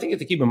 I think you have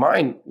to keep in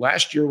mind,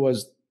 last year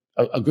was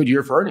a good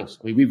year for earnings.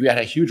 I mean, we had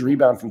a huge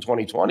rebound from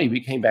 2020.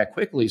 We came back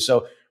quickly.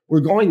 So we're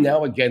going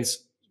now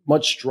against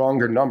much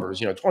stronger numbers.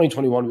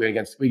 2021,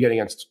 we get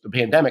against the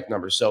pandemic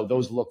numbers. So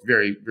those look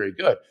very, very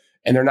good.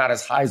 And they're not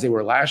as high as they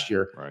were last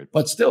year. Right.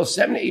 But still,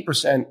 7 to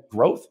 8%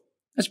 growth,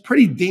 that's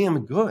pretty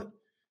damn good.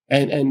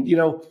 And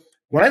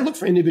when I look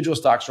for individual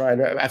stocks,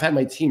 Ryan, I've had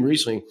my team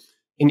recently,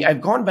 and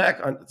I've gone back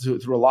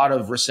through a lot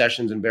of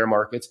recessions and bear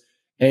markets,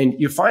 and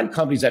you find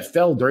companies that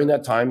fell during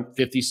that time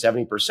 50,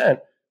 70%,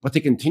 but they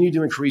continue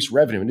to increase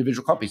revenue,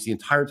 individual companies, the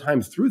entire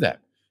time through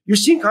that. You're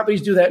seeing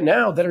companies do that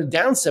now that are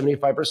down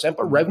 75%,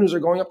 but revenues are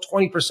going up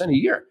 20% a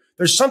year.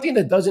 There's something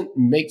that doesn't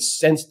make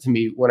sense to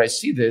me when I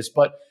see this.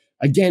 But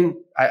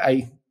again,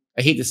 I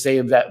hate to say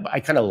that, but I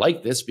kind of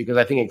like this because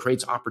I think it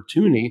creates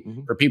opportunity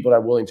for people that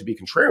are willing to be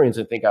contrarians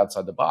and think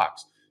outside the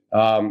box.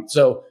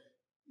 So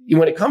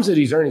when it comes to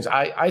these earnings,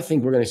 I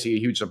think we're going to see a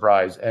huge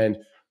surprise. And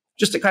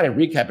just to kind of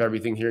recap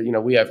everything here,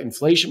 we have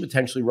inflation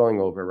potentially rolling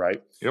over,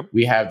 right? Yep.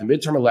 We have the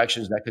midterm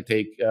elections that could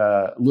take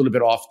a little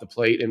bit off the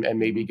plate and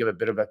maybe give a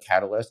bit of a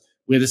catalyst.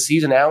 We have the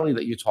seasonality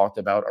that you talked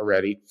about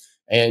already.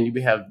 And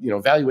we have,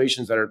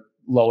 valuations that are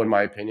low, in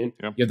my opinion.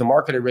 Yep. You have the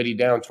market already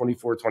down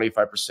 24,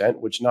 25%,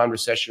 which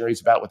non-recessionary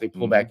is about what they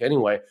pull back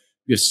anyway.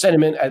 You have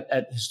sentiment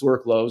at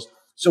historic lows.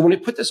 So when you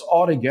put this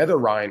all together,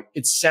 Ryan,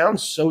 it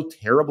sounds so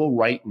terrible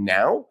right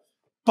now,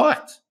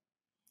 but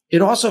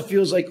it also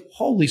feels like,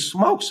 holy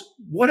smokes,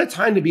 what a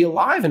time to be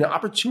alive and an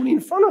opportunity in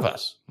front of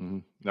us.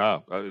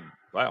 Wow.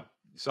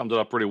 You summed it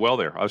up pretty well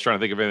there. I was trying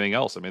to think of anything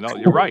else. I mean, no,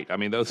 you're right. I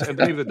mean,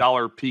 maybe the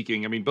dollar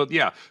peaking. I mean, but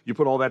yeah, you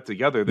put all that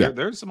together.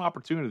 There's some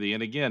opportunity.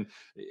 And again,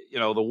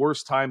 the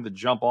worst time to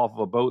jump off of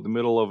a boat in the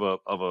middle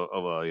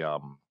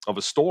of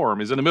a storm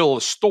is in the middle of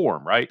a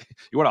storm, right?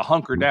 You want to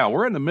hunker down.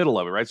 We're in the middle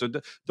of it, right? So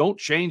don't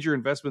change your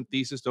investment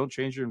thesis. Don't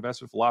change your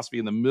investment philosophy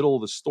in the middle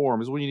of the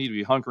storm is when you need to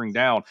be hunkering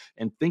down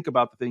and think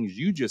about the things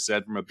you just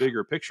said from a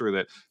bigger picture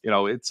that,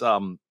 it's,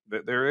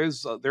 there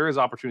is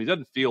opportunity. It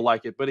doesn't feel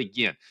like it, but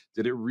again,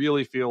 did it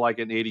really feel like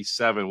in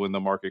 '87 when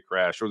the market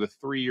crashed, or the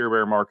 3-year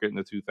bear market in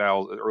the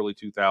early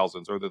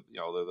 2000s, or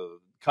the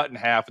cut in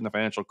half in the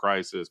financial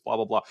crisis? Blah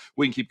blah blah.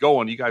 We can keep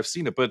going. You guys have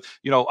seen it, but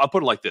I'll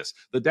put it like this: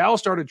 the Dow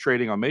started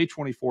trading on May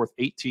 24th,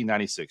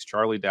 1896.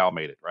 Charlie Dow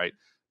made it, right?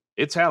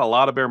 It's had a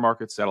lot of bear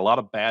markets, had a lot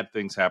of bad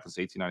things happen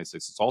since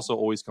 1896. It's also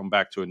always come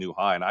back to a new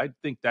high, and I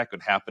think that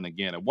could happen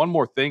again. And one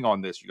more thing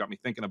on this, you got me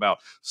thinking about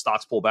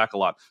stocks pull back a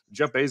lot.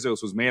 Jeff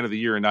Bezos was man of the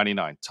year in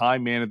 99,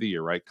 Time man of the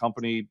year, right?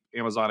 Company,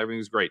 Amazon, everything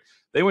was great.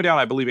 They went down,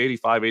 I believe,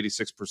 85,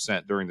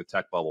 86% during the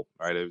tech bubble,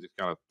 right? It just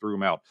kind of threw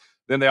them out.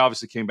 Then they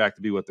obviously came back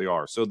to be what they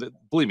are. So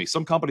believe me,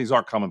 some companies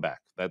aren't coming back.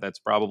 That's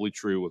probably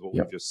true with what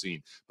we've just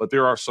seen. But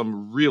there are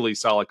some really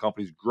solid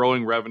companies,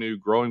 growing revenue,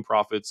 growing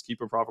profits,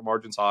 keeping profit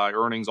margins high,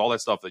 earnings, all that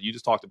stuff that you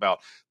just talked about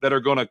that are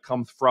going to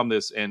come from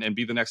this and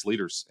be the next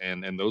leaders.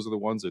 And those are the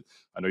ones that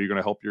I know you're going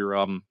to help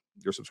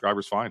your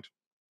subscribers find.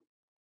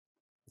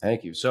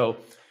 Thank you. So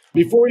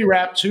Before we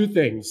wrap, two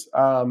things.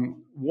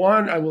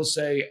 One, I will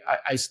say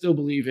I still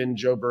believe in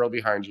Joe Burrow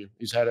behind you.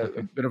 He's had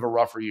a bit of a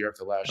rougher year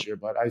after last year,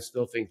 but I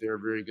still think they're a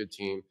very good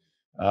team.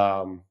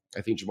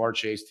 I think Jamar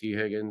Chase, T.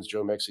 Higgins,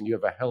 Joe Mixon, you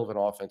have a hell of an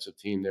offensive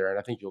team there, and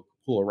I think you'll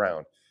pull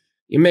around.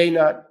 You may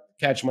not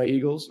catch my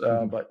Eagles,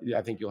 but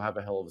I think you'll have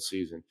a hell of a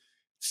season.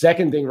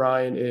 Second thing,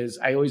 Ryan, is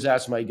I always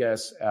ask my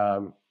guests,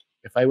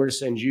 if I were to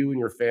send you and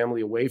your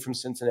family away from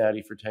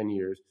Cincinnati for 10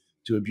 years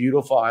to a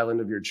beautiful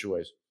island of your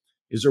choice,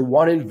 is there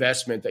one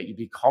investment that you'd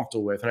be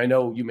comfortable with? And I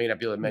know you may not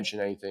be able to mention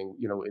anything,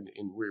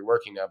 in where you're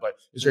working now, but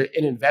is there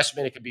an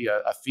investment? It could be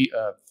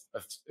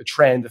a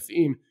trend, a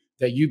theme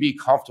that you'd be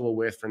comfortable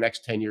with for the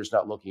next 10 years,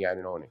 not looking at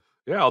and owning.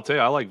 Yeah, I'll tell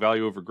you, I like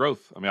value over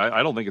growth. I mean,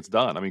 I don't think it's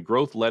done. I mean,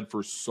 growth led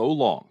for so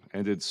long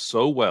and did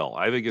so well.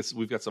 I think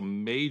we've got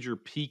some major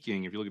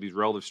peaking if you look at these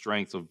relative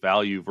strengths of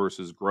value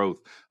versus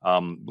growth.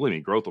 Believe me,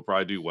 growth will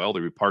probably do well.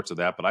 There'll be parts of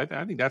that, but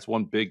I think that's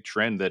one big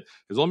trend that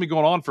has only been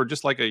going on for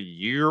just like a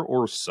year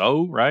or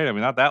so, right? I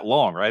mean, not that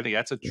long, right? I think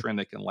that's a trend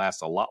that can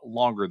last a lot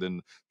longer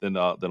than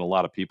a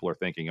lot of people are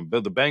thinking. And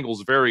the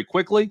Bengals very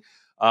quickly,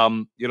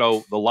 I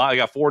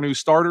got 4 new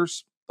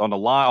starters. On the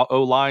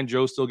O-line,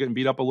 Joe's still getting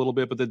beat up a little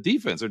bit, but their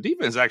defense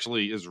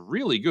actually is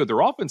really good.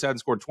 Their offense hadn't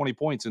scored 20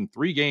 points in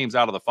 3 games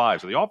out of the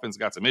 5, so the offense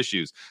got some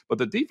issues, but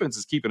the defense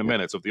is keeping them in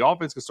it. So if the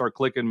offense can start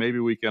clicking, maybe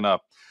we can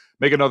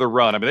make another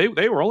run. I mean,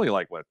 they were only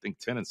like,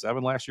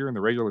 10-7 last year in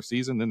the regular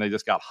season, then they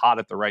just got hot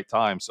at the right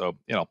time. So,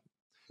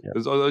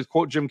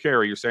 quote Jim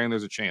Carrey, you're saying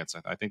there's a chance.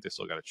 I think they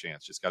still got a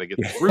chance. Just got to get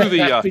through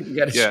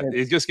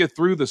the just get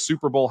through the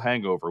Super Bowl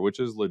hangover, which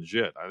is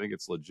legit. I think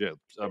it's legit.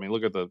 I mean,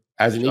 look at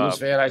as an Eagles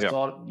fan, I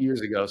saw it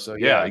years ago. So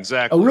yeah,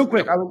 exactly. Oh, real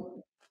quick,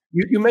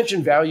 you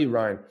mentioned value,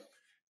 Ryan.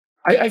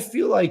 I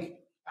feel like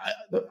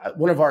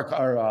one of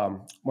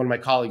my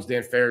colleagues,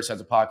 Dan Ferris, has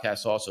a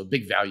podcast also,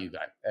 big value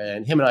guy,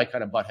 and him and I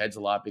kind of butt heads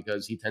a lot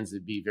because he tends to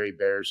be very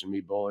bearish and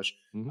me bullish.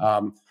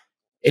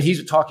 And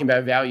he's talking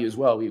about value as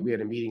well. We had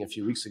a meeting a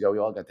few weeks ago. We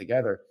all got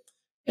together.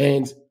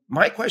 And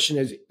my question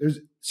is,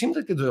 seems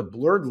like there's a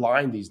blurred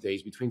line these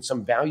days between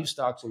some value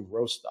stocks and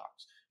growth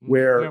stocks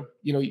where,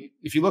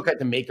 if you look at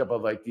the makeup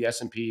of like the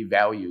S&P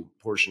value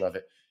portion of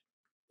it,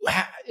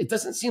 it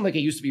doesn't seem like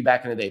it used to be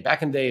back in the day.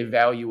 Back in the day,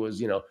 value was,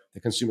 the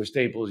consumer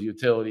staples,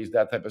 utilities,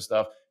 that type of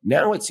stuff.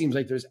 Now it seems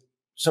like there's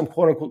some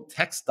quote unquote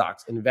tech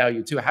stocks in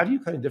value too. How do you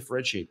kind of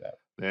differentiate that?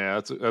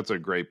 Yeah, that's a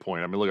great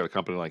point. I mean, look at a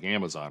company like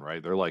Amazon,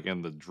 right? They're like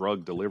in the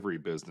drug delivery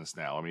business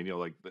now. I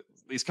mean,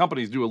 these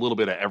companies do a little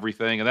bit of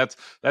everything, and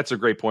that's a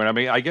great point. I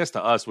mean, I guess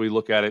to us, we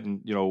look at it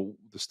and,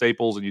 the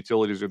staples and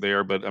utilities are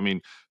there, but I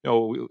mean,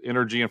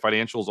 energy and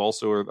financials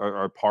also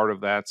are part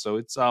of that. So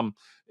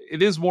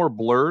it is more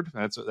blurred.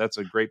 That's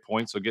a great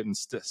point. So getting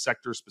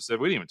sector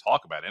specific, we didn't even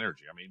talk about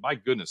energy. I mean, my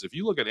goodness, if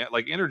you look at it,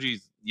 like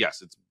energy,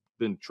 yes, it's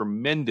been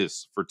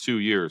tremendous for 2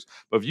 years,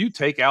 but if you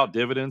take out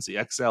dividends, the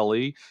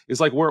XLE is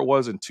like where it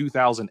was in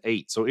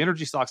 2008. So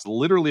energy stocks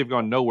literally have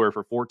gone nowhere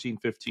for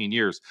 14-15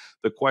 years.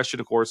 The question,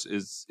 of course,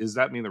 is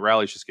that mean the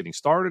rally is just getting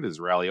started? Is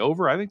the rally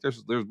over? I think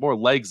there's more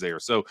legs there.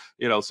 So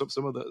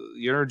some of the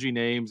energy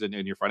names and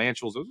your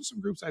financials, those are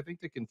some groups I think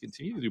that can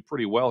continue to do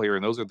pretty well here,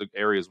 and those are the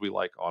areas we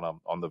like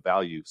on the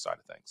value side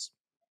of things.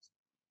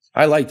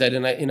 I like that,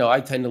 and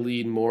I tend to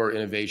lead more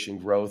innovation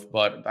growth.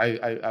 But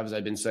as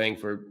I've been saying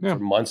for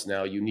months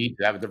now, you need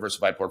to have a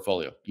diversified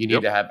portfolio. You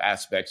need to have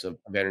aspects of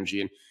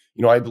energy, and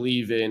I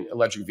believe in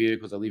electric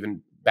vehicles. I believe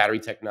in battery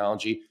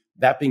technology.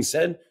 That being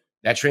said,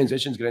 that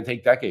transition is going to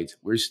take decades.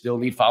 We still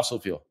need fossil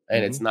fuel,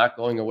 and it's not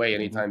going away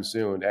anytime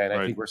soon. And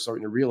I think we're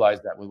starting to realize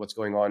that with what's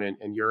going on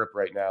in Europe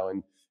right now,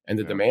 and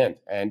the demand,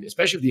 and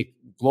especially if the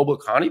global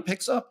economy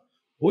picks up.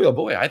 Boy, oh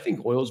boy, I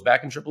think oil's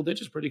back in triple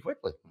digits pretty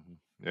quickly.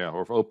 Yeah,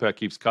 or if OPEC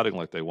keeps cutting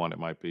like they want, it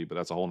might be, but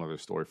that's a whole other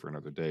story for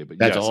another day. But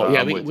that's all.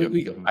 Yeah,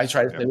 I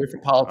try to stay away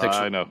from politics.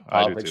 I know.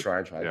 Politics,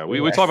 I do too. Yeah,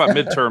 we talk about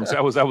midterms.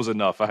 That was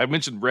enough. I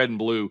mentioned red and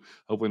blue.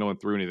 Hopefully, no one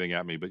threw anything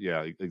at me. But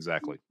yeah,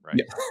 exactly. Right.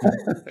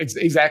 Yeah.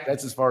 Exactly.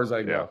 That's as far as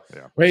I go.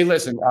 Yeah. Well, hey,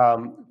 listen.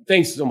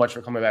 Thanks so much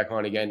for coming back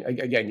on again.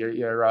 Again,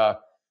 you're.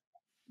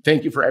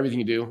 Thank you for everything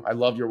you do. I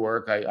love your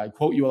work. I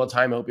quote you all the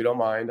time. I hope you don't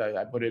mind.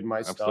 I put it in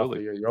my stuff.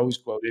 You're always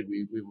quoted.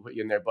 We put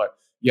you in there. But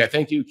yeah,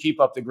 thank you. Keep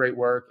up the great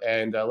work.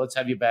 And let's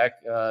have you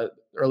back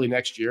early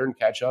next year and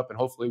catch up. And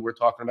hopefully we're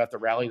talking about the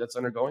rally that's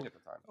undergoing at the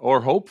time. Or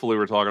hopefully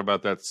we're talking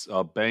about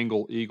that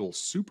Bengal-Eagles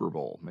Super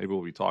Bowl. Maybe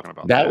we'll be talking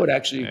about that. That would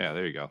actually. Yeah,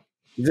 there you go.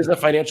 This is a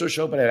financial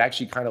show, but I'd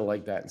actually kind of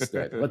like that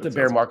instead. Let the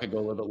bear market go a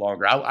little bit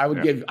longer.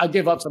 I'd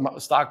give up some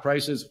stock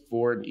prices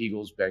for an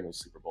Eagles-Bengals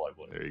Super Bowl. I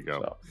would. There you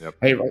go. So,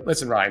 hey,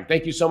 listen, Ryan,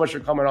 thank you so much for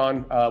coming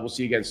on. We'll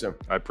see you again soon.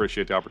 I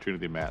appreciate the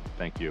opportunity, Matt.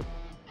 Thank you.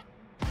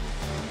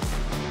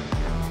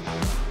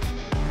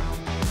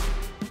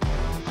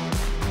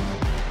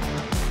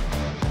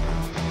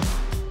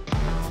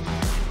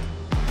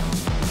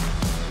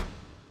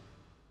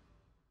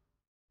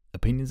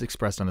 Opinions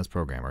expressed on this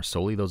program are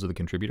solely those of the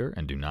contributor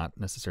and do not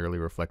necessarily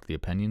reflect the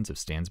opinions of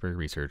Stansberry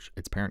Research,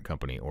 its parent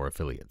company, or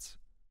affiliates.